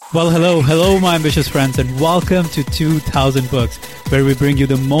Well, hello, my ambitious friends, and welcome to 2000 Books, where we bring you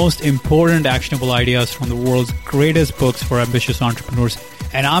the most important actionable ideas from the world's greatest books for ambitious entrepreneurs.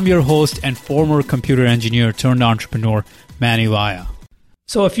 And I'm your host and former computer engineer turned entrepreneur, Manny Vaya.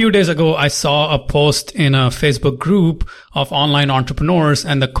 So a few days ago, I saw a post in a Facebook group of online entrepreneurs,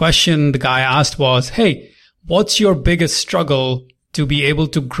 and the question the guy asked was, hey, what's your biggest struggle to be able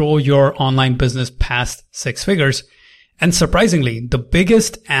to grow your online business past 6 figures? And surprisingly, the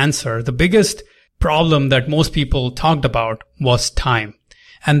biggest answer, the biggest problem that most people talked about was time.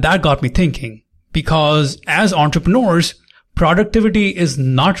 And that got me thinking, because as entrepreneurs, productivity is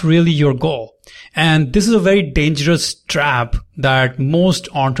not really your goal. And this is a very dangerous trap that most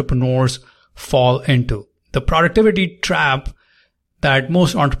entrepreneurs fall into. The productivity trap that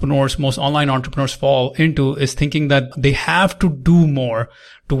most online entrepreneurs fall into is thinking that they have to do more,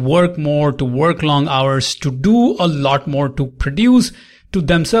 to work long hours, to do a lot more, to produce, to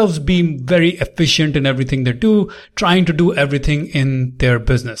themselves being very efficient in everything they do, trying to do everything in their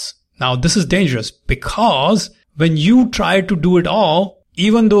business. Now, this is dangerous because when you try to do it all,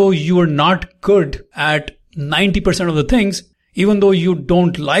 even though you are not good at 90% of the things, even though you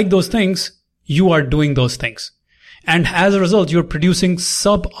don't like those things, you are doing those things. And as a result, you're producing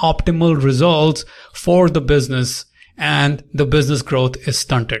suboptimal results for the business, and the business growth is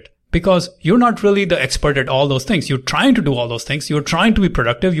stunted because you're not really the expert at all those things. You're trying to do all those things. You're trying to be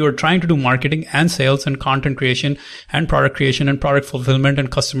productive. You're trying to do marketing and sales and content creation and product fulfillment and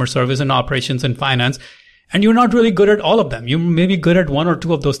customer service and operations and finance. And you're not really good at all of them. You may be good at one or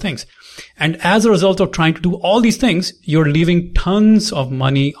two of those things. And as a result of trying to do all these things, you're leaving tons of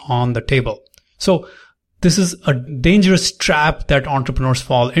money on the table. So this is a dangerous trap that entrepreneurs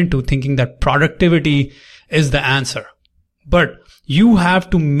fall into, thinking that productivity is the answer. But you have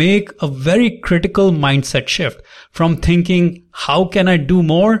to make a very critical mindset shift from thinking, how can I do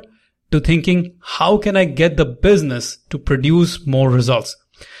more, to thinking, how can I get the business to produce more results?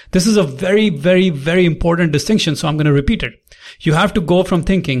 This is a very, very, very important distinction, so I'm going to repeat it. You have to go from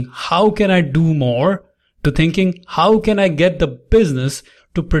thinking, how can I do more, to thinking, how can I get the business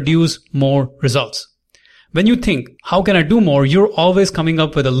to produce more results? When you think, how can I do more? You're always coming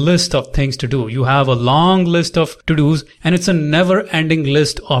up with a list of things to do. You have a long list of to-dos, and it's a never-ending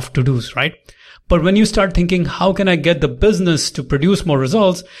list of to-dos, right? But when you start thinking, how can I get the business to produce more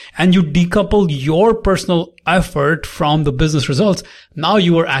results, and you decouple your personal effort from the business results, now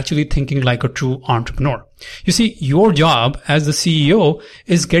you are actually thinking like a true entrepreneur. You see, your job as the CEO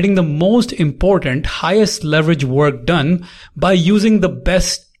is getting the most important, highest leverage work done by using the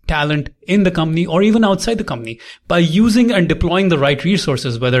best talent in the company or even outside the company, by using and deploying the right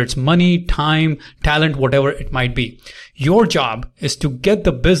resources, whether it's money, time, talent, whatever it might be. Your job is to get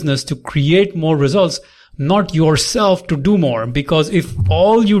the business to create more results, not yourself to do more. Because if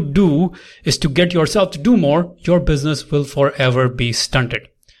all you do is to get yourself to do more, your business will forever be stunted.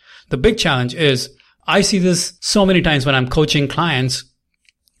 The big challenge is, I see this so many times when I'm coaching clients.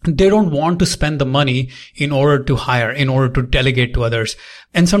 They don't want to spend the money in order to hire, in order to delegate to others.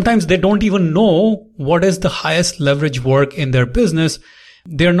 And sometimes they don't even know what is the highest leverage work in their business.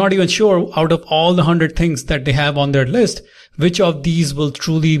 They're not even sure, out of all the 100 things that they have on their list, which of these will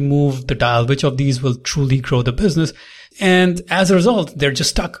truly move the dial, which of these will truly grow the business. And as a result, they're just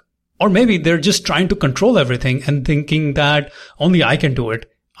stuck. Or maybe they're just trying to control everything and thinking that only I can do it.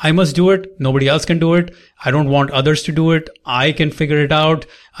 I must do it. Nobody else can do it. I don't want others to do it. I can figure it out.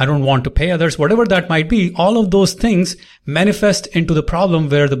 I don't want to pay others. Whatever that might be, all of those things manifest into the problem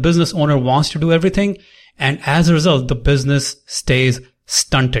where the business owner wants to do everything. And as a result, the business stays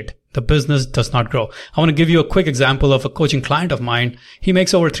stunted. The business does not grow. I want to give you a quick example of a coaching client of mine. He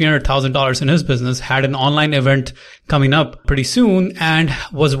makes over $300,000 in his business, had an online event coming up pretty soon, and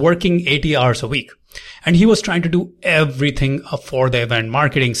was working 80 hours a week. And he was trying to do everything for the event: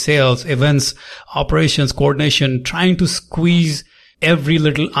 marketing, sales, events, operations, coordination, trying to squeeze every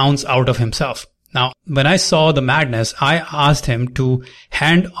little ounce out of himself. Now, when I saw the madness, I asked him to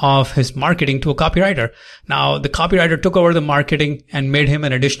hand off his marketing to a copywriter. Now, the copywriter took over the marketing and made him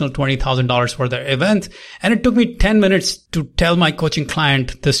an additional $20,000 for the event. And it took me 10 minutes to tell my coaching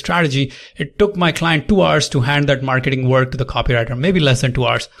client the strategy. It took my client 2 hours to hand that marketing work to the copywriter, maybe less than 2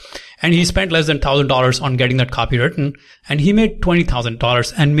 hours. And he spent less than $1,000 on getting that copy written. And he made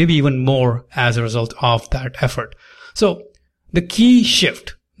 $20,000 and maybe even more as a result of that effort. So the key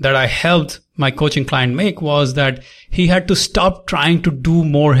shift that I helped my coaching client make was that he had to stop trying to do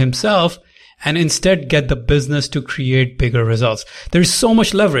more himself and instead get the business to create bigger results. There's so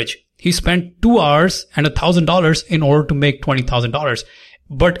much leverage. He spent 2 hours and $1,000 in order to make $20,000.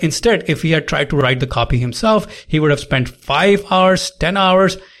 But instead, if he had tried to write the copy himself, he would have spent 5 hours, 10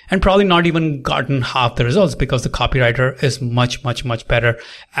 hours, and probably not even gotten half the results because the copywriter is much, much, much better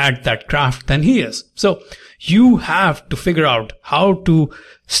at that craft than he is. So you have to figure out how to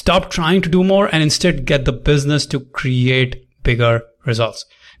stop trying to do more and instead get the business to create bigger results.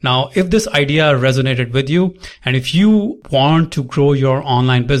 Now, if this idea resonated with you, and if you want to grow your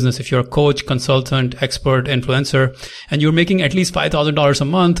online business, if you're a coach, consultant, expert, influencer, and you're making at least $5,000 a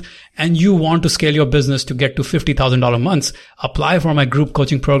month, and you want to scale your business to get to $50,000 months, apply for my group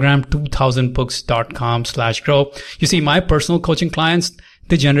coaching program, 2000books.com/grow. You see, my personal coaching clients,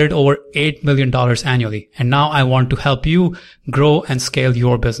 they generate over $8 million annually. And now I want to help you grow and scale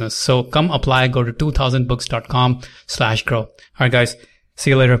your business. So come apply, go to 2000books.com/grow. All right, guys. See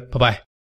you later. Bye-bye.